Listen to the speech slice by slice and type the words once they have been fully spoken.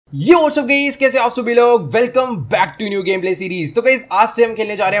ये WhatsApp guys, कैसे आप सभी लोग। Welcome back to new game play series. तो गाइस आज से हम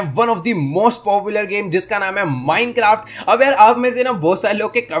खेलने जा रहे हैं one of the most popular game जिसका नाम है माइनक्राफ्ट। अब यार आप में से ना बहुत सारे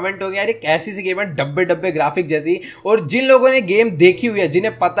लोग के कमेंट हो गए यार ये कैसी सी गेम है, डब्बे डब्बे ग्राफिक जैसी। और जिन लोगों ने गेम देखी हुई है,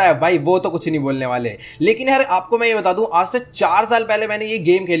 जिन्हें पता है भाई, वो तो कुछ नहीं बोलने वाले। लेकिन यार आपको मैं ये बता दूं, आज से 4 साल पहले मैंने ये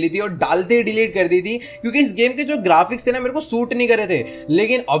गेम खेली थी और डालते ही डिलीट कर दी थी क्योंकि इस गेम के जो ग्राफिक्स थे ना मेरे को सूट नहीं करे थे।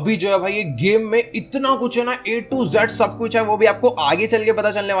 लेकिन अभी जो है भाई ये गेम में इतना कुछ है ना, A to Z सब कुछ है, वो भी आपको आगे चल के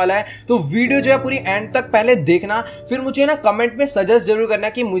पता चलने वाला है। तो वीडियो जो है पूरी एंड तक पहले देखना, फिर मुझे ना कमेंट में सजेस्ट जरूर करना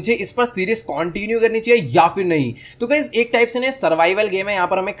कि मुझे इस पर सीरीज कंटिन्यू करनी चाहिए या फिर नहीं। तो गाइस एक टाइप से ना सर्वाइवल गेम है, यहां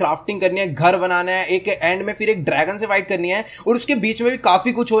पर हमें क्राफ्टिंग करनी है, घर बनाना है, एक एंड में फिर एक ड्रैगन से फाइट करनी है और उसके बीच में भी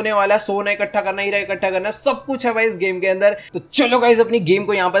काफी कुछ होने वाला है। सोना इकट्ठा करना, हीरा इकट्ठा करना, सब कुछ है भाई इस गेम के अंदर। तो चलो गाइस अपनी गेम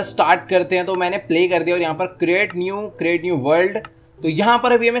को यहां पर स्टार्ट करते हैं। तो मैंने प्ले कर दिया और यहां पर क्रिएट न्यू वर्ल्ड। तो यहां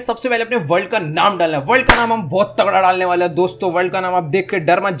पर अभी हमें सबसे पहले अपने वर्ल्ड का नाम डालना है। वर्ल्ड का नाम हम बहुत तगड़ा डालने वाले हैं दोस्तों। वर्ल्ड का नाम आप देख के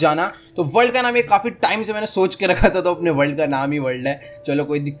डर मत जाना। तो वर्ल्ड का नाम ये काफी टाइम से मैंने सोच के रखा था, तो अपने वर्ल्ड का नाम ही वर्ल्ड है। चलो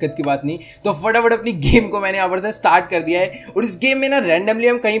कोई दिक्कत की बात नहीं। तो फटाफट अपनी गेम को मैंने यहां पर से स्टार्ट कर दिया है। और इस गेम में ना रैंडमली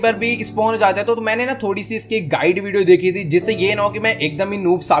हम कहीं पर भी स्पॉन हो जाते हैं। तो मैंने ना थोड़ी सी इसकी गाइड वीडियो देखी थी, जिससे ये ना हो कि मैं एकदम ही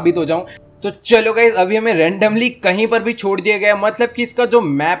नूब साबित हो जाऊं। तो चलो गाइस अभी हमें रैंडमली कहीं पर भी छोड़ दिया गया, मतलब कि इसका जो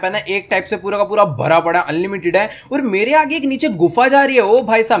मैप है ना एक टाइप से पूरा का पूरा भरा पड़ा अनलिमिटेड है। और मेरे आगे एक नीचे गुफा जा रही है। ओ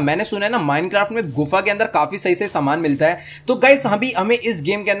भाई साहब, मैंने सुना है ना माइनक्राफ्ट में गुफा के अंदर काफी सही से सामान मिलता है। तो गाइस अभी हमें इस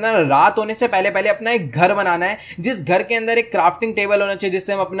गेम के अंदर रात होने से पहले पहले अपना एक घर बनाना है, जिस घर के अंदर एक क्राफ्टिंग टेबल होना चाहिए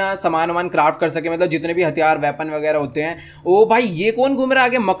जिससे हम अपना सामान क्राफ्ट कर सके, मतलब जितने भी हथियार वेपन वगैरह होते हैं। ओ भाई ये कौन घूम रहा है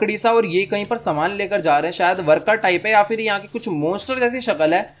आगे मकड़ी सा, और ये कहीं पर सामान लेकर जा रहे हैं, शायद वर्कर टाइप है या फिर यहाँ की कुछ मोन्स्टर जैसी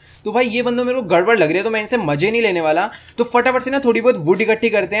शक्ल है। तो भाई ये बंदों मेरे को गड़बड़ लग रही है, तो मैं इनसे मजे नहीं लेने वाला। तो फटाफट से ना थोड़ी बहुत वुड इकट्ठी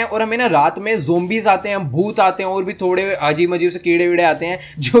करते हैं। और हमें ना रात में ज़ोंबीज आते हैं, भूत आते हैं और भी थोड़े अजीब अजीब से कीड़े वीड़े आते हैं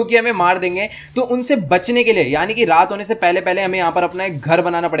जो कि हमें मार देंगे। तो उनसे बचने के लिए, यानी कि रात होने से पहले पहले हमें यहाँ पर अपना एक घर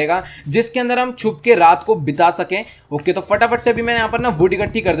बनाना पड़ेगा जिसके अंदर हम छुप के रात को बिता सकें। ओके, तो फटाफट से अभी मैं यहाँ पर ना वुड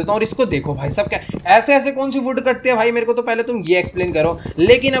इकट्ठी कर देता हूँ। और इसको देखो भाई सब, क्या ऐसे ऐसे कौन सी वुड कटते हैं भाई, मेरे को तो पहले तुम ये एक्सप्लेन करो।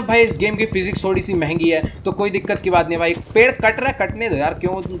 लेकिन अब भाई इस गेम की फिजिक्स थोड़ी सी महंगी है, तो कोई दिक्कत की बात नहीं भाई। पेड़ कट रहा है, कटने दो यार,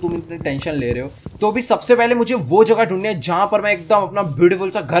 क्यों तुम इतनी टेंशन ले रहे हो। तो अभी सबसे पहले मुझे वो जगह ढूंढनी है जहां पर मैं एकदम अपना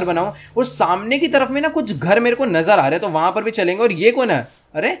ब्यूटीफुल सा घर बनाऊं। और सामने की तरफ में ना कुछ घर मेरे को नजर आ रहे हैं, तो वहां पर भी चलेंगे। और ये कौन है?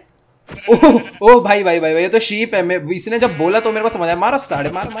 अरे ओ भाई भाई भाई भाई, ये तो शीप है। मैं इसने जब बोला तो मेरे को समझ आया। मारो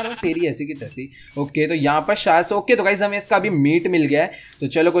साढ़े मारो तेरी ऐसी की तैसी। ओके, तो यहाँ पर शायद से ओके। तो गाइस हमें इसका अभी मीट मिल गया है, तो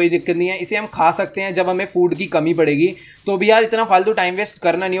चलो कोई दिक्कत नहीं है, इसे हम खा सकते हैं जब हमें फूड की कमी पड़ेगी। तो अभी यार इतना फालतू टाइम वेस्ट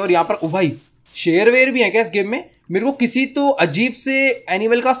करना नहीं। और यहाँ पर ओ भाई शेर वेर भी है क्या इस गेम में? मेरे को किसी तो अजीब से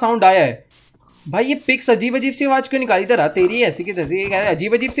एनिमल का साउंड आया है भाई। ये पिक्स अजीब अजीब सी आवाज क्यों निकाली था? तेरी ऐसी की तैसी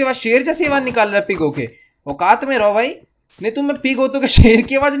अजीब अजीब सी आवाज, शेर जैसी आवाज निकाल रहा है पिग होके। औकात में रहो भाई, नहीं तुम पिग हो तो क्या शेर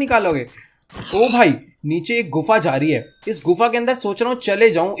की आवाज निकालोगे? ओ भाई नीचे एक गुफा जा रही है, इस गुफा के अंदर सोच रहा हूँ चले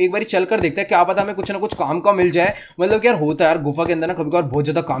जाऊं, एक बार चल कर देखते हैं, क्या पता हमें कुछ ना कुछ काम का मिल जाए। मतलब यार होता है यार गुफा के अंदर ना कभी कभार बहुत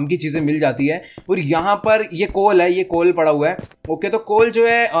ज्यादा काम की चीजें मिल जाती है। और यहाँ पर ये कोल है, ये कोल पड़ा हुआ है। ओके, तो कोल जो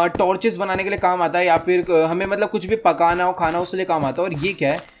है टॉर्चेस बनाने के लिए काम आता है, या फिर हमें मतलब कुछ भी पकाना हो खाना उसके लिए काम आता है। और ये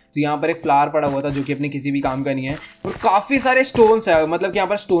क्या है? तो यहाँ पर एक फ्लावर पड़ा हुआ था जो कि अपने किसी भी काम का नहीं है। और काफ़ी सारे स्टोन्स है, मतलब कि यहाँ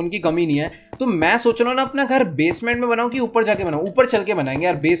पर स्टोन की कमी नहीं है। तो मैं सोच रहा हूँ ना अपना घर बेसमेंट में बनाऊँ कि ऊपर जाके बनाऊँ? ऊपर चल के बनाएंगे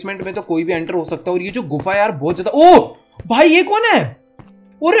यार, बेसमेंट में तो कोई भी एंटर हो सकता है। और ये जो गुफा यार बहुत ज़्यादा, ओ भाई ये कौन है?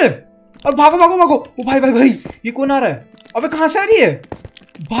 अरे और भागो भागो भागो। ओ भाई भाई भाई ये कौन आ रहा है? अबे कहाँ से आ रही है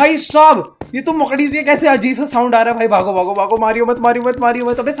भाई साहब? ये तो मकड़ी से कैसे अजीब सा साउंड आ रहा है भाई। भागो भागो भागो, मारियो मत मारियो मत मारियो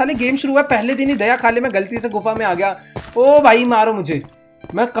मत। अबे साले गेम शुरू हुआ पहले दिन ही दया खा ले, मैं गलती से गुफा में आ गया। ओ भाई मारो मुझे,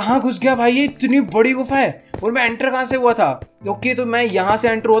 मैं कहाँ घुस गया भाई? ये इतनी बड़ी गुफा है और मैं एंटर कहाँ से हुआ था? ओके, तो मैं यहाँ से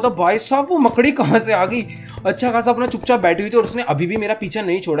एंटर हुआ था। भाई साहब वो मकड़ी कहाँ से आ गई? अच्छा खासा अपना चुपचाप बैठी हुई थी और उसने अभी भी मेरा पीछा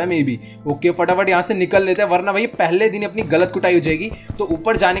नहीं छोड़ा मे भी। ओके फटाफट यहाँ से निकल लेते हैं, वरना भाई पहले दिन अपनी गलत कुटाई हो जाएगी। तो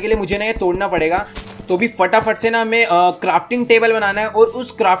ऊपर जाने के लिए मुझे ना ये तोड़ना पड़ेगा। तो भी फटाफट से ना हमें क्राफ्टिंग टेबल बनाना है। और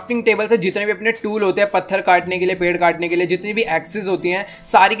उस क्राफ्टिंग टेबल से जितने भी अपने टूल होते हैं, पत्थर काटने के लिए, पेड़ काटने के लिए, जितनी भी एक्सेस होती हैं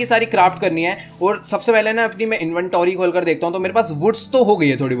सारी की सारी क्राफ्ट करनी है। और सबसे पहले ना अपनी मैं इन्वेंटरी खोलकर देखता हूँ, तो मेरे पास वुड्स तो हो गई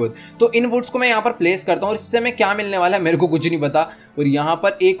है थोड़ी बहुत। तो इन वुड्स को मैं यहाँ पर प्लेस करता हूँ और इससे मैं क्या मिलने वाला है मेरे को कुछ नहीं पता। और यहाँ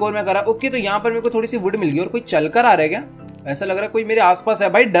पर एक और मैं करा। ओके, तो यहाँ पर मेरे को थोड़ी सी वुड मिल गई। और कोई चलकर आ रहा है क्या? ऐसा लग रहा है कोई मेरे आसपास है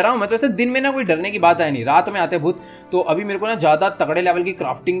भाई। डरा हूं मैं तो, वैसे दिन में ना कोई डरने की बात है नहीं, रात में आते भूत। तो अभी मेरे को ना ज़्यादा तगड़े लेवल की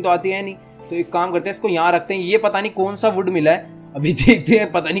क्राफ्टिंग तो आती है नहीं। तो एक काम करते हैं, इसको यहाँ रखते हैं। ये पता नहीं कौन सा वुड मिला है, अभी देखते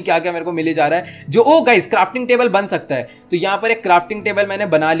हैं, पता नहीं क्या क्या मेरे को मिले जा रहा है। जो ओ गाइस क्राफ्टिंग टेबल बन सकता है। तो यहाँ पर एक क्राफ्टिंग टेबल मैंने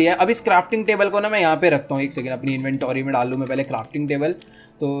बना लिया है। अब इस क्राफ्टिंग टेबल को ना मैं यहाँ पे रखता हूँ। एक सेकंड, अपनी इन्वेंटरी में डाल लूँ मैं पहले क्राफ्टिंग टेबल।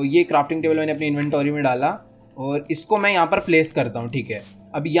 तो ये क्राफ्टिंग टेबल मैंने अपनी इन्वेंटरी में डाला और इसको मैं यहाँ पर प्लेस करता हूँ। ठीक है,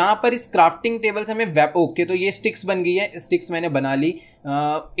 अब यहाँ पर इस क्राफ्टिंग टेबल से हमें ओके, तो ये स्टिक्स बन गई है, स्टिक्स मैंने बना ली।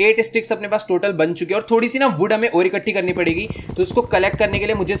 8 स्टिक्स अपने पास टोटल बन चुकी है और थोड़ी सी ना वुड हमें और इकट्ठी करनी पड़ेगी, तो इसको कलेक्ट करने के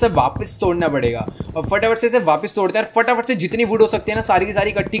लिए मुझे इसे वापस तोड़ना पड़ेगा। और फटाफट से इसे वापस तोड़ते हैं और फटाफट से जितनी वुड हो सकती है ना सारी की सारी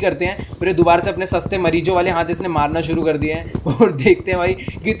इकट्ठी करते हैं। फिर दोबारा से अपने सस्ते मरीजों वाले हाथ इसने मारना शुरू कर दिए हैं और देखते हैं भाई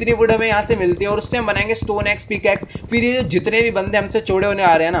कितनी वुड हमें यहाँ से मिलती है और उससे हम बनाएंगे स्टोन एक्स, पिक एक्स। फिर ये जितने भी बंदे हमसे चौड़े होने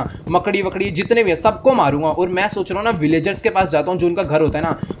आ रहे हैं ना, मकड़ी वकड़ी जितने भी है सबको मारूंगा। और मैं सोच रहा हूँ ना विलेजर्स के पास जाता हूँ जो उनका घर होता है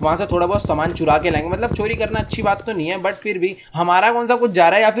ना, वहाँ से थोड़ा बहुत सामान चुरा के लाएंगे। मतलब चोरी करना अच्छी बात तो नहीं है, बट फिर भी हमारा कौन सा कुछ जा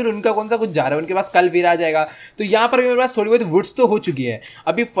रहा है या फिर उनका कौन सा कुछ जा रहा है, उनके पास कल फिर आ जाएगा। तो यहाँ पर मेरे पास थोड़ी बहुत वुड्स तो हो चुकी है।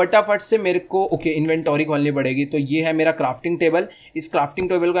 अभी फटाफट से मेरे को ओके इन्वेंटरी खोलनी पड़ेगी। तो ये है मेरा क्राफ्टिंग टेबल, इस क्राफ्टिंग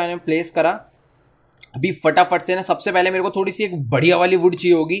टेबल को मैंने प्लेस करा। अभी फटाफट से ना सबसे पहले मेरे को थोड़ी सी एक बढ़िया वाली वुड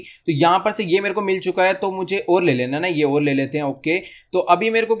चाहिए होगी, तो यहाँ पर से ये मेरे को मिल चुका है, तो मुझे और ले लेना ना, ये और ले लेते हैं। ओके, तो अभी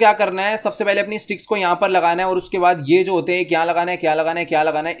मेरे को क्या करना है, सबसे पहले अपनी स्टिक्स को यहाँ पर लगाना है और उसके बाद ये जो होते हैं क्या लगाना है क्या लगाना है क्या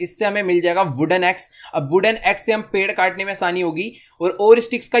लगाना है, इससे हमें मिल जाएगा वुडन एक्स। अब वुडन एक्स से हम पेड़ काटने में आसानी होगी और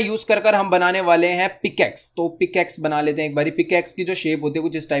स्टिक्स का यूज कर हम बनाने वाले हैं पिकैक्स। तो पिकैक्स बना लेते हैं एक बारी। पिकैक्स की जो शेप होती है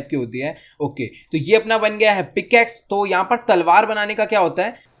कुछ इस टाइप की होती है। ओके, तो ये अपना बन गया है पिकैक्स। तो यहाँ पर तलवार बनाने का क्या होता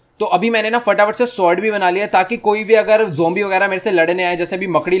है, तो अभी मैंने ना फटाफट से स्वॉर्ड भी बना लिया ताकि कोई भी अगर ज़ोंबी वगैरह मेरे से लड़ने आए, जैसे अभी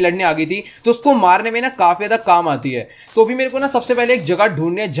मकड़ी लड़ने आ गई थी, तो उसको मारने में ना काफ़ी ज़्यादा काम आती है। तो अभी मेरे को ना सबसे पहले एक जगह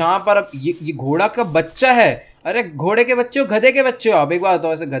ढूंढनी है जहाँ पर ये घोड़ा का बच्चा है। अरे घोड़े के बच्चे हो, गधे के बच्चे हो? अब एक बार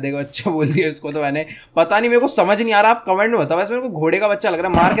बताओ, ऐसे गधे का बच्चा बोल दिया इसको तो मैंने, पता नहीं, मेरे को समझ नहीं आ रहा, आप कमेंट में बताओ। वैसे मेरे को घोड़े का बच्चा लग रहा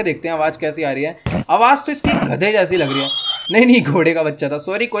है, मार के देखते हैं आवाज़ कैसी आ रही है। आवाज़ तो इसकी गधे जैसी लग रही है। नहीं घोड़े का बच्चा था,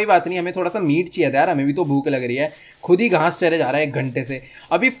 सॉरी कोई बात नहीं, हमें थोड़ा सा मीट चाहिए था यार, हमें भी तो भूख लग रही है, खुद ही घास चरे जा रहा है 1 घंटे से।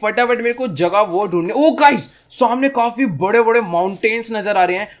 अभी फटाफट मेरे को जगह वो ढूंढने, ओ गाइस सामने काफी बड़े बड़े माउंटेन्स नजर आ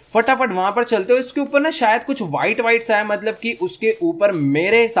रहे हैं, फटाफट वहां पर चलते हो। इसके ऊपर ना शायद कुछ व्हाइट व्हाइट सा है, मतलब कि उसके ऊपर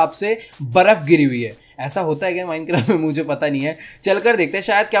मेरे हिसाब से बर्फ गिरी हुई है। ऐसा होता है क्या माइनक्राफ्ट में, मुझे पता नहीं है, चलकर देखते हैं,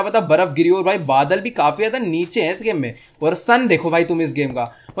 शायद क्या पता बर्फ गिरी हो। और भाई बादल भी काफी ज्यादा नीचे है इस गेम में। और सन देखो भाई तुम इस गेम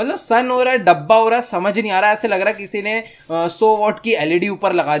का, मतलब सन हो रहा है, डब्बा हो रहा है, समझ नहीं आ रहा है। ऐसे लग रहा है किसी ने 100 वॉट की एलईडी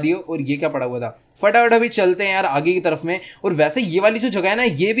ऊपर लगा दी हो। और ये क्या पड़ा हुआ था, फटाफट अभी चलते हैं यार आगे की तरफ में। और वैसे ये वाली जो जगह है ना,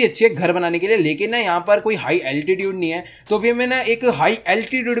 ये भी अच्छी है घर बनाने के लिए, लेकिन ना यहाँ पर कोई हाई एल्टीट्यूड नहीं है। तो अभी हमें ना एक हाई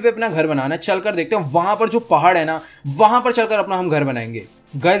एल्टीट्यूड पे अपना घर बनाना है। चलकर देखते हैं वहां पर जो पहाड़ है ना, वहां पर चलकर अपना हम घर बनाएंगे।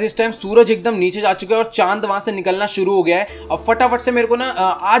 गाइस इस टाइम सूरज एकदम नीचे जा चुका है और चांद वहां से निकलना शुरू हो गया है। अब फटाफट से मेरे को ना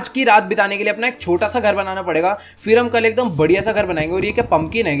आज की रात बिताने के लिए अपना एक छोटा सा घर बनाना पड़ेगा, फिर हम कल एकदम बढ़िया सा घर बनाएंगे। और ये क्या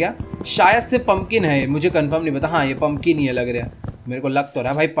पंपकिन है क्या? शायद से पंपकिन है, मुझे कंफर्म नहीं पता। हाँ ये पंपकिन ही है लग रहा है, मेरे को लग तो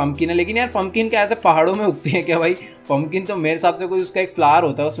रहा है भाई पंपकिन है। लेकिन यार पंपकिन क्या ऐसे पहाड़ों में उगती है क्या भाई? पंपकिन तो मेरे हिसाब से कोई उसका एक फ्लावर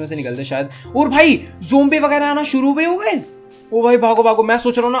होता है, उसमें से निकलते शायद। और भाई ज़ोंबी वगैरह आना शुरू भी हो गए। ओ भाई भागो भागो, मैं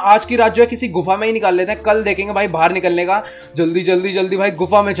सोच रहा हूँ ना आज की रात जो है किसी गुफा में ही निकाल लेते हैं, कल देखेंगे भाई बाहर निकलने का। जल्दी जल्दी जल्दी भाई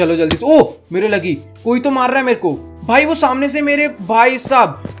गुफा में चलो जल्दी से। ओ मेरे लगी, कोई तो मार रहा है मेरे को भाई, वो सामने से मेरे भाई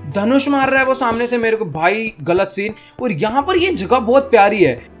साहब धनुष मार रहा है वो सामने से मेरे को भाई, गलत सीन। और यहाँ पर ये जगह बहुत प्यारी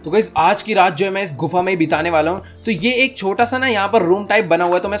है। तो गाइस आज की रात जो है मैं इस गुफा में ही बिताने वाला हूँ। तो ये एक छोटा सा ना यहाँ पर रूम टाइप बना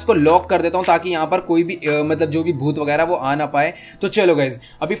हुआ है, तो मैं इसको लॉक कर देता हूँ ताकि यहाँ पर कोई भी मतलब जो भी भूत वगैरह वो आ ना पाए। तो चलो गाइस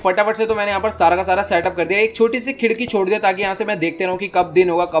अभी फटाफट से तो मैंने यहाँ पर सारा का सारा सेटअप कर दिया। एक छोटी सी खिड़की छोड़ दिया ताकि यहाँ से मैं देखते रहूँ कि कब दिन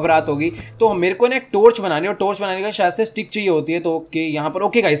होगा कब रात होगी। तो मेरे को ना एक टॉर्च बनानी है और टॉर्च बनाने का शायद से स्टिक चाहिए होती है। तो ओके यहाँ पर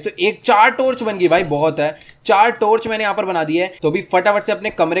ओके गाइस, तो 4 टॉर्च बन गई भाई, बहुत है। 4 टॉर्च मैंने यहाँ पर बना दी है। तो अभी फटाफट से अपने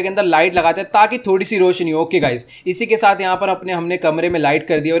कमरे के अंदर लाइट लगाते हैं ताकि थोड़ी सी रोशनी हो। ओके गाइस इसी के साथ यहाँ पर हमने कमरे में लाइट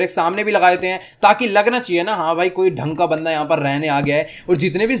कर दिया और एक सामने भी लगा देते हैं ताकि लगना चाहिए ना, हाँ भाई कोई ढंग का बंदा यहाँ पर रहने आ गया है। और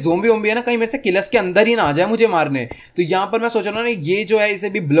जितने भी ज़ोंबी वोंबी है ना, कहीं मेरे से किलस के अंदर ही ना आ जाए मुझे मारने। तो यहाँ पर मैं सोच रहा हूँ ना ये जो है इसे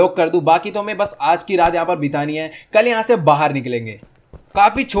भी ब्लॉक कर दूं। बाकी तो हमें बस आज की रात यहाँ पर बितानी है, कल यहाँ से बाहर निकलेंगे।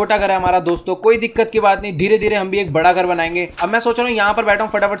 काफी छोटा घर है हमारा दोस्तों, कोई दिक्कत की बात नहीं, धीरे धीरे हम भी एक बड़ा घर बनाएंगे। अब मैं सोच रहा हूँ यहाँ पर बैठा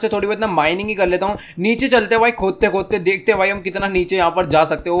हूँ, फटाफट से थोड़ी बहुत ना माइनिंग ही कर लेता हूँ। नीचे चलते भाई, खोदते खोदते देखते भाई हम कितना नीचे यहाँ पर जा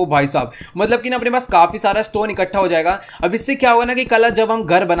सकते हो। ओ भाई साहब, मतलब कि ना अपने पास काफी सारा स्टोन इकट्ठा हो जाएगा। अब इससे क्या होगा ना कि कल जब हम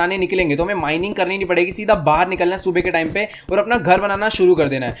घर बनाने निकलेंगे तो हमें माइनिंग करनी नहीं पड़ेगी, सीधा बाहर निकलना है सुबह के टाइम पे और अपना घर बनाना शुरू कर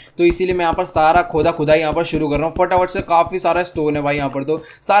देना है। तो इसीलिए मैं यहाँ पर सारा खुदाई यहाँ पर शुरू कर रहा हूँ। फटाफट से काफी सारा स्टोन है भाई यहाँ पर, तो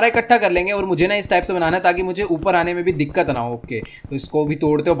सारा इकट्ठा कर लेंगे। और मुझे ना इस टाइप से बनाना है ताकि मुझे ऊपर आने में भी दिक्कत ना हो। ओके तो इसको भी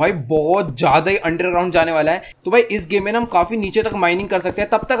तोड़ते हो भाई, बहुत ज्यादा ही अंडरग्राउंड जाने वाला है। तो भाई इस गेम में ना हम काफी नीचे तक माइनिंग कर सकते हैं,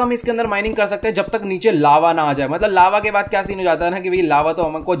 तब तक हम इसके अंदर माइनिंग कर सकते हैं जब तक नीचे लावा ना आ जाए। मतलब लावा के बाद क्या सीन हो जाता है ना कि भाई लावा तो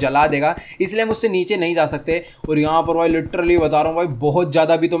हमको जला देगा, इसलिए हम उससे नीचे नहीं जा सकते। और यहाँ पर भाई लिटरली बता रहा हूँ भाई, बहुत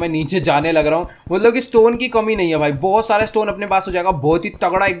ज्यादा भी तो मैं नीचे जाने लग रहा हूँ। मतलब कि स्टोन की कमी नहीं है भाई, बहुत सारे स्टोन अपने पास हो जाएगा, बहुत ही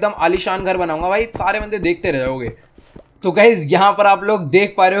तगड़ा एकदम आलीशान घर बनाऊंगा भाई, सारे बंदे देखते रह जाओगे। तो गाइज यहाँ पर आप लोग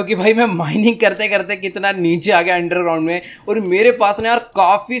देख पा रहे हो कि भाई मैं माइनिंग करते करते कितना नीचे आ गया अंडरग्राउंड में, और मेरे पास ना यार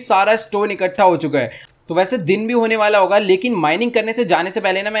काफी सारा स्टोन इकट्ठा हो चुका है। तो वैसे दिन भी होने वाला होगा, लेकिन माइनिंग करने से जाने से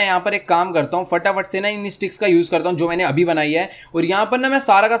पहले ना मैं यहाँ पर एक काम करता हूँ, फटाफट से ना इन स्टिक्स का यूज करता हूँ जो मैंने अभी बनाई है। और यहाँ पर ना मैं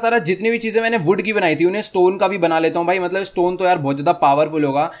सारा का सारा जितनी भी चीजें मैंने वुड की बनाई थी उन्हें स्टोन का भी बना लेता हूँ भाई। मतलब स्टोन तो यार बहुत ज्यादा पावरफुल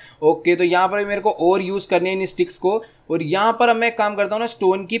होगा। ओके, तो यहाँ पर मेरे को और यूज करनी है इन स्टिक्स को। और यहाँ पर अब मैं एक काम करता हूँ ना,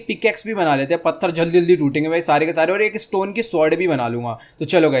 स्टोन की पिकेक्स भी बना लेते हैं, पत्थर जल्दी जल्दी टूटेंगे भाई सारे के सारे। और एक स्टोन की स्वॉर्ड भी बना लूंगा। तो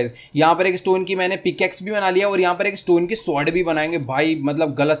चलो गाइज, यहाँ पर एक स्टोन की मैंने पिकेक्स भी बना लिया और यहाँ पर एक स्टोन की स्वॉर्ड भी बनाएंगे भाई।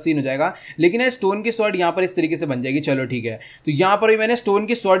 मतलब गलत सीन हो जाएगा, लेकिन स्टोन की स्वॉर्ड यहाँ पर इस तरीके से बन जाएगी। चलो ठीक है, तो यहाँ पर भी मैंने स्टोन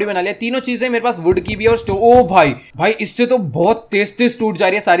की स्वॉर्ड भी बना लिया। तीनों चीजें मेरे पास, वुड की भी और स्टोन। ओ भाई भाई, इससे तो बहुत तेज तेज टूट जा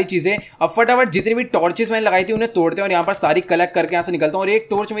रही है सारी चीजें। अब फटाफट जितनी भी टॉर्चेस मैंने लगाई थी उन्हें तोड़ते हैं और यहाँ पर सारी कलेक्ट करके यहाँ से निकलता हूँ। और एक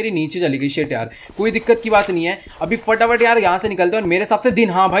टॉर्च मेरी नीचे चली गई, शिट यार, कोई दिक्कत की बात नहीं है। अभी फटाफट यार यहाँ से निकलते हैं। मेरे हिसाब से दिन,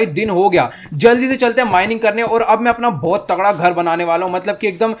 हाँ भाई दिन हो गया, जल्दी से चलते हैं माइनिंग करने। और अब मैं अपना बहुत तगड़ा घर बनाने वाला हूँ, मतलब कि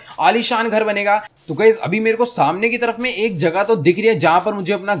एकदम आलीशान घर बनेगा। तो गाइस अभी मेरे को सामने की तरफ में एक जगह तो दिख रही है जहां पर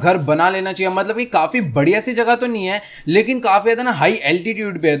मुझे अपना घर बना लेना चाहिए। मतलब कि काफी बढ़िया सी जगह तो नहीं है, लेकिन काफी ज्यादा ना हाई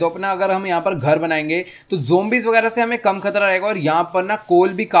एल्टीट्यूड पे है। तो अपना अगर हम यहाँ पर घर बनाएंगे तो ज़ोंबीज वगैरह से हमें कम खतरा रहेगा। और यहाँ पर ना कोल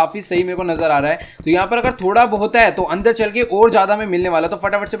भी काफी सही मेरे को नजर आ रहा है। तो यहाँ पर अगर थोड़ा बहुत है तो अंदर चल के और ज्यादा हमें मिलने वाला। तो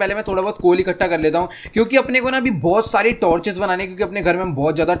फटाफट से पहले मैं थोड़ा बहुत कोल इकट्ठा कर लेता हूँ, क्योंकि अपने को ना अभी बहुत सारी टॉर्चेस बनाने, क्योंकि अपने घर में हम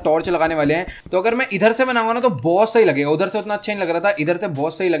बहुत ज्यादा टॉर्च लगाने वाले हैं। तो अगर मैं इधर से बनाऊंगा ना तो बहुत सही लगेगा, उधर से उतना अच्छा नहीं लग रहा था, इधर से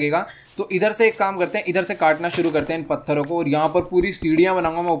बहुत सही लगेगा। तो इधर से एक काम करते हैं, इधर से काटना शुरू करते हैं इन पत्थरों को। और यहाँ पर पूरी सीढ़ियां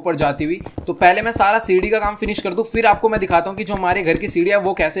बनाऊंगा मैं ऊपर जाती हुई। तो पहले मैं सारा सीढ़ी का काम फिनिश कर दूं, फिर आपको मैं दिखाता हूँ कि जो हमारे घर की सीढ़ियां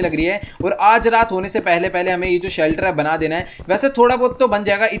वो कैसे लग रही है। और आज रात होने से पहले पहले हमें ये जो शेल्टर है बना देना है। वैसे थोड़ा बहुत तो बन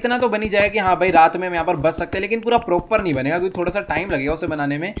जाएगा, इतना तो बन ही जाएगा कि हाँ भाई रात में हम यहाँ पर बच सकते हैं, लेकिन पूरा प्रॉपर नहीं बनेगा क्योंकि थोड़ा सा टाइम लगेगा उसे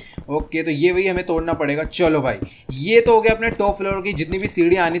बनाने में। ओके, तो ये वही हमें तोड़ना पड़ेगा। चलो भाई, ये तो हो गया अपने टॉप फ्लोर की जितनी भी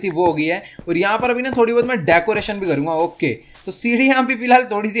सीढ़ियां आनी थी वो हो गई है। और यहाँ पर अभी ना थोड़ी बहुत मैं डेकोरेशन भी करूंगा। ओके, तो सीढ़ियां भी फिलहाल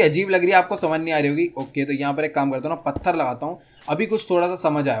थोड़ी सी अजीब लग रही है, आपको समझ नहीं आ रही होगी। ओके, तो यहाँ पर एक काम करता हूँ ना, पत्थर लगाता हूँ, अभी कुछ थोड़ा सा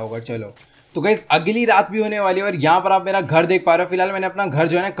समझ आया होगा। चलो, तो गाइस अगली रात भी होने वाली है और यहाँ पर आप मेरा घर देख पा रहे हो। फिलहाल मैंने अपना घर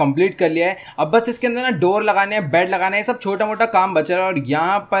जो है ना कंप्लीट कर लिया है। अब बस इसके अंदर ना डोर लगाने हैं, बेड लगाने हैं, सब छोटा मोटा काम बच रहा है। और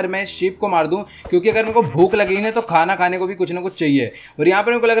यहाँ पर मैं शीप को मार दूं, क्योंकि अगर मेरे को भूख लगी ना तो खाना खाने को भी कुछ ना कुछ चाहिए। और यहाँ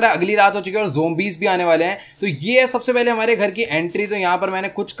पर मेरे को लग रहा है अगली रात हो चुकी है और ज़ोंबीज भी आने वाले हैं। तो ये है सबसे पहले हमारे घर की एंट्री। तो यहाँ पर मैंने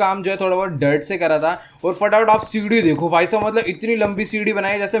कुछ काम जो है थोड़ा बहुत डर्ट से करा था। और फटाफट आप सीढ़ी देखो भाई साहब, मतलब इतनी लंबी सीढ़ी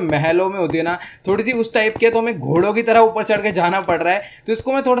बनाई जैसे महलों में होती है ना, थोड़ी सी उस टाइप की है। तो हमें घोड़ों की तरह ऊपर चढ़ के जाना पड़ रहा है। तो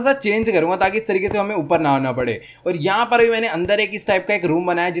इसको मैं थोड़ा सा चेंज करूंगा ताकि इस तरीके से हमें ऊपर ना आना पड़े। और यहाँ पर भी मैंने अंदर एक इस टाइप का एक रूम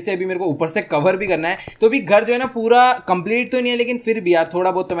बनाया जिसे अभी मेरे को ऊपर से कवर भी करना है। तो अभी घर जो है ना पूरा कंप्लीट तो नहीं है, लेकिन फिर भी यार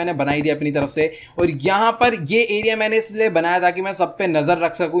थोड़ा बहुत तो मैंने बना ही दिया अपनी तरफ से। और यहाँ पर ये एरिया मैंने इसलिए बनाया ताकि मैं सब पे नजर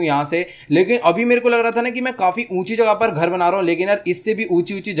रख सकूं यहाँ से। लेकिन अभी मेरे को लग रहा था ना कि मैं काफी ऊंची जगह पर घर बना रहा हूँ, लेकिन यार इससे भी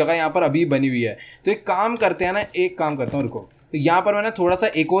ऊंची ऊंची जगह यहाँ पर अभी बनी हुई है। तो एक काम करते हैं ना, एक काम करता हूँ, रुको, तो यहाँ पर मैं ना थोड़ा सा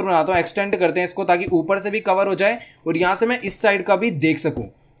एक और बनाता हूँ, एक्सटेंड करते हैं इसको ताकि ऊपर से भी कवर हो जाए और यहाँ से मैं इस साइड का भी देख सकूं।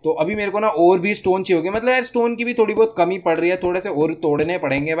 तो अभी मेरे को ना और भी स्टोन चाहिए होंगे, मतलब यार स्टोन की भी थोड़ी बहुत कमी पड़ रही है, थोड़े से और तोड़ने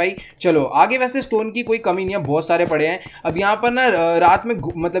पड़ेंगे भाई। चलो आगे, वैसे स्टोन की कोई कमी नहीं है, बहुत सारे पड़े हैं। अब यहाँ पर ना रात में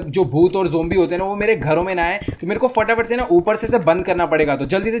मतलब जो भूत और ज़ोंबी होते हैं ना वो मेरे घरों में ना आए, तो मेरे को फटाफट से ना ऊपर से बंद करना पड़ेगा। तो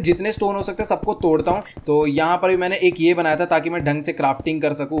जल्दी से जितने स्टोन हो सकते हैं सबको तोड़ता हूँ। तो यहाँ पर भी मैंने एक ये बनाया था ताकि मैं ढंग से क्राफ्टिंग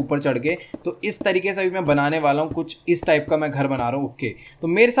कर सकूँ ऊपर चढ़ के। तो इस तरीके से अभी मैं बनाने वाला हूँ, कुछ इस टाइप का मैं घर बना रहा हूँ। ओके, तो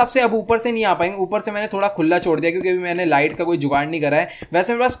मेरे हिसाब से अब ऊपर से नहीं आ पाएंगे, ऊपर से मैंने थोड़ा खुला छोड़ दिया क्योंकि अभी मैंने लाइट का कोई जुगाड़ नहीं करा है।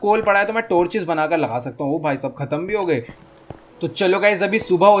 वैसे मेरे पास कोल पड़ा है तो मैं टॉर्चेस बनाकर लगा सकता हूँ। वो भाई सब खत्म भी हो गए। तो चलो गाइस, अभी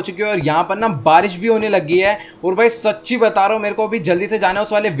सुबह हो चुकी है और यहाँ पर ना बारिश भी होने लगी है। और भाई सच्ची बता रहा हूँ, मेरे को अभी जल्दी से जाना है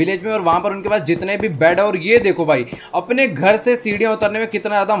उस वाले विलेज में और वहाँ पर उनके पास जितने भी बेड है। और ये देखो भाई, अपने घर से सीढ़ियाँ उतरने में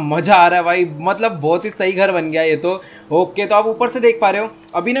कितना ज़्यादा मज़ा आ रहा है भाई, मतलब बहुत ही सही घर बन गया ये तो। ओके, तो आप ऊपर से देख पा रहे हो,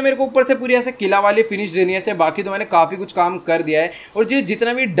 अभी ना मेरे को ऊपर से पूरी ऐसे किला वाली फिनिश देनी है ऐसे। बाकी तो मैंने काफ़ी कुछ काम कर दिया है। और जो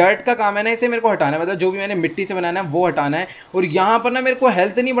जितना भी डर्ट का काम है ना इसे मेरे को हटाना है, मतलब जो भी मैंने मिट्टी से बनाना है वो हटाना है। और यहाँ पर ना मेरे को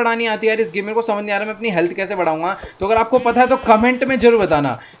हेल्थ नहीं बढ़ानी आती यार इस गेम, मेरे को समझ नहीं आ रहा मैं अपनी हेल्थ कैसे बढ़ाऊंगा। तो अगर आपको पता है तो कमेंट में जरूर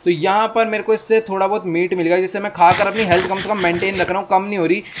बताना। तो यहाँ पर मेरे को इससे थोड़ा बहुत मीट मिल गया जिससे मैं खाकर अपनी हेल्थ कम से कम मेंटेन रख रहा हूँ, कम नहीं हो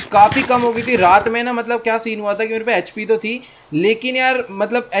रही, काफ़ी कम हो गई थी रात में ना। मतलब क्या सीन हुआ था कि मेरे पे एचपी तो थी, लेकिन यार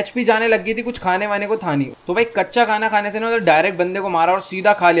मतलब एचपी जाने लग गई थी, कुछ खाने वाने को था नहीं। तो भाई कच्चा खाना खाने से ना मतलब डायरेक्ट बंदे को मारा और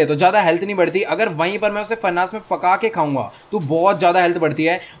सीधा खा लिया तो ज़्यादा हेल्थ नहीं बढ़ती। अगर वहीं पर मैं उसे फर्नास में पका के खाऊंगा तो बहुत ज़्यादा हेल्थ बढ़ती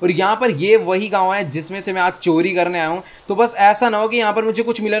है। और यहाँ पर ये वही गाँव है जिसमें से मैं आज चोरी करने आया हूँ। तो बस ऐसा ना हो कि यहाँ पर मुझे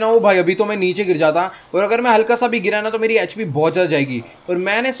कुछ मिला ना हो भाई, अभी तो मैं नीचे गिर जाता, और अगर मैं हल्का सा भी गिरा ना तो मेरी एचपी बहुत ज़्यादा जाएगी। और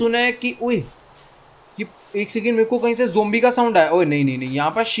मैंने सुना है कि ओए ये एक सेकंड, मेरे को कहीं से ज़ोंबी का साउंड आया। ओए नहीं नहीं नहीं,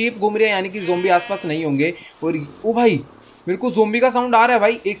 यहाँ पर शीप घूम रही है, यानी कि ज़ोंबी आसपास नहीं होंगे। और ओ भाई मेरे को ज़ोंबी का साउंड आ रहा है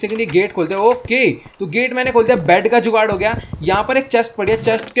भाई, एक सेकंड, ये गेट खोलते हैं। ओके, तो गेट मैंने खोल दिया, बेड का जुगाड़ हो गया। यहाँ पर एक चेस्ट पड़ी है,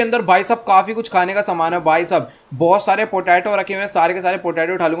 चेस्ट के अंदर भाई साहब काफ़ी कुछ खाने का सामान है भाई साहब, बहुत सारे पोटैटो रखे हुए हैं, सारे के सारे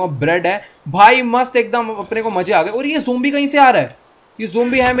पोटैटो उठा लूंगा। ब्रेड है भाई, मस्त एकदम, अपने को मजे आ गए। और ये ज़ोंबी कहीं से आ रहा है, ये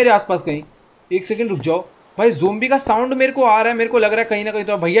ज़ोंबी है मेरे आसपास कहीं। एक सेकंड रुक जाओ भाई, ज़ोंबी का साउंड मेरे को आ रहा है, मेरे को लग रहा है कहीं ना कहीं।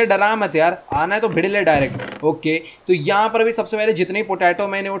 तो भैया डरा मत यार, आना है तो भिड़ ले डायरेक्ट। ओके, तो यहाँ पर अभी सबसे पहले जितने पोटैटो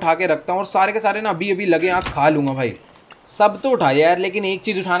मैंने उठा के रखता हूँ और सारे के सारे ना अभी अभी लगे हाथ खा लूँगा भाई। सब तो उठाया यार, लेकिन एक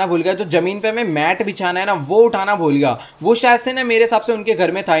चीज़ उठाना भूल गया, जो ज़मीन पे मैं मैट बिछाना है ना वो उठाना भूल गया। वो शायद से ना मेरे हिसाब से उनके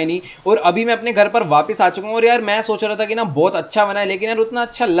घर में था ही नहीं, और अभी मैं अपने घर पर वापस आ चुका हूँ। और यार मैं सोच रहा था कि ना बहुत अच्छा बना है, लेकिन यार उतना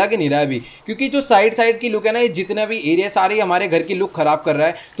अच्छा लग नहीं रहा है अभी, क्योंकि जो साइड की लुक है ना, ये जितना भी एरिया सारे हमारे घर की लुक खराब कर रहा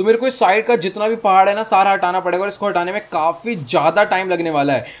है। तो मेरे को इस साइड का जितना भी पहाड़ है ना सारा हटाना पड़ेगा, और इसको हटाने में काफ़ी ज़्यादा टाइम लगने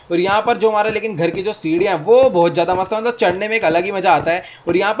वाला है। और यहाँ पर जो हमारा लेकिन घर की जो सीढ़ियाँ हैं वो बहुत ज़्यादा मस्त है, मतलब चढ़ने में एक अलग ही मज़ा आता है।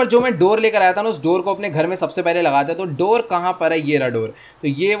 और यहाँ पर जो मैं डोर लेकर आया था ना, उस डोर को अपने घर में सबसे पहले लगाता है। तो डोर कहाँ पर है, ये डोर, तो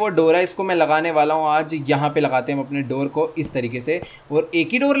ये वो डोर है, इसको मैं लगाने वाला हूँ आज। यहाँ पे लगाते हैं हम अपने डोर को इस तरीके से। और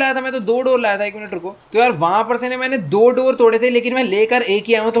एक ही डोर लाया था मैं, तो 2 डोर लाया था, 1 मिनट रुको। तो यार वहां पर से ना मैंने 2 डोर तोड़े थे, लेकिन मैं लेकर एक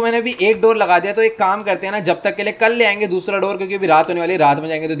ही आया हूँ, तो मैंने अभी 1 डोर लगा दिया। तो एक काम करते हैं ना, जब तक के लिए कल ले आएंगे दूसरा डोर, क्योंकि अभी रात होने वाली है, रात में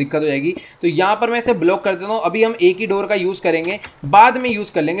जाएंगे तो दिक्कत हो जाएगी। तो यहाँ पर मैं इसे ब्लॉक कर देता हूँ। अभी हम एक ही डोर का यूज करेंगे, बाद में यूज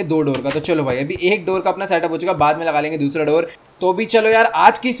कर लेंगे 2 डोर का। तो चलो भाई, अभी 1 डोर का अपना सेटअप हो चुका, बाद में लगा लेंगे दूसरा डोर। तो भी चलो यार,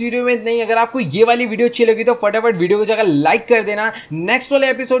 आज की इस वीडियो में इतना ही। अगर आपको ये वाली वीडियो अच्छी लगी तो फटाफट वीडियो को जाकर लाइक कर देना। नेक्स्ट वाले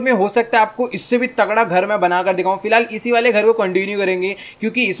एपिसोड में हो सकता है आपको इससे भी तगड़ा घर मैं बनाकर दिखाऊं। फिलहाल इसी वाले घर को कंटिन्यू करेंगे,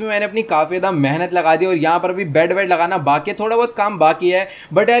 क्योंकि इसमें मैंने अपनी काफी ज्यादा मेहनत लगा दी। और यहाँ पर भी बेड वेड लगाना बाकी है, थोड़ा बहुत काम बाकी है।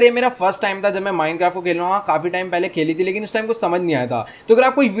 बट यार ये मेरा फर्स्ट टाइम था जब मैं माइनक्राफ्ट को खेल रहा हूँ। काफी टाइम पहले खेली थी, लेकिन उस टाइम कुछ समझ नहीं आया था। तो अगर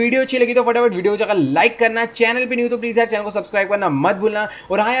आपको वीडियो अच्छी लगी तो फटाफट वीडियो को जाकर लाइक करना। चैनल पर न्यू तो प्लीज यार चैनल को सब्सक्राइब करना मत भूलना।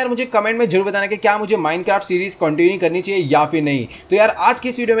 और हाँ यार, मुझे कमेंट में जरूर बताना कि क्या मुझे माइनक्राफ्ट सीरीज कंटिन्यू करनी चाहिए या फिर नहीं। तो यार आज की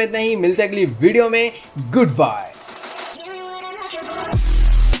इस वीडियो में इतना ही, मिलते हैं अगली वीडियो में। Good bye.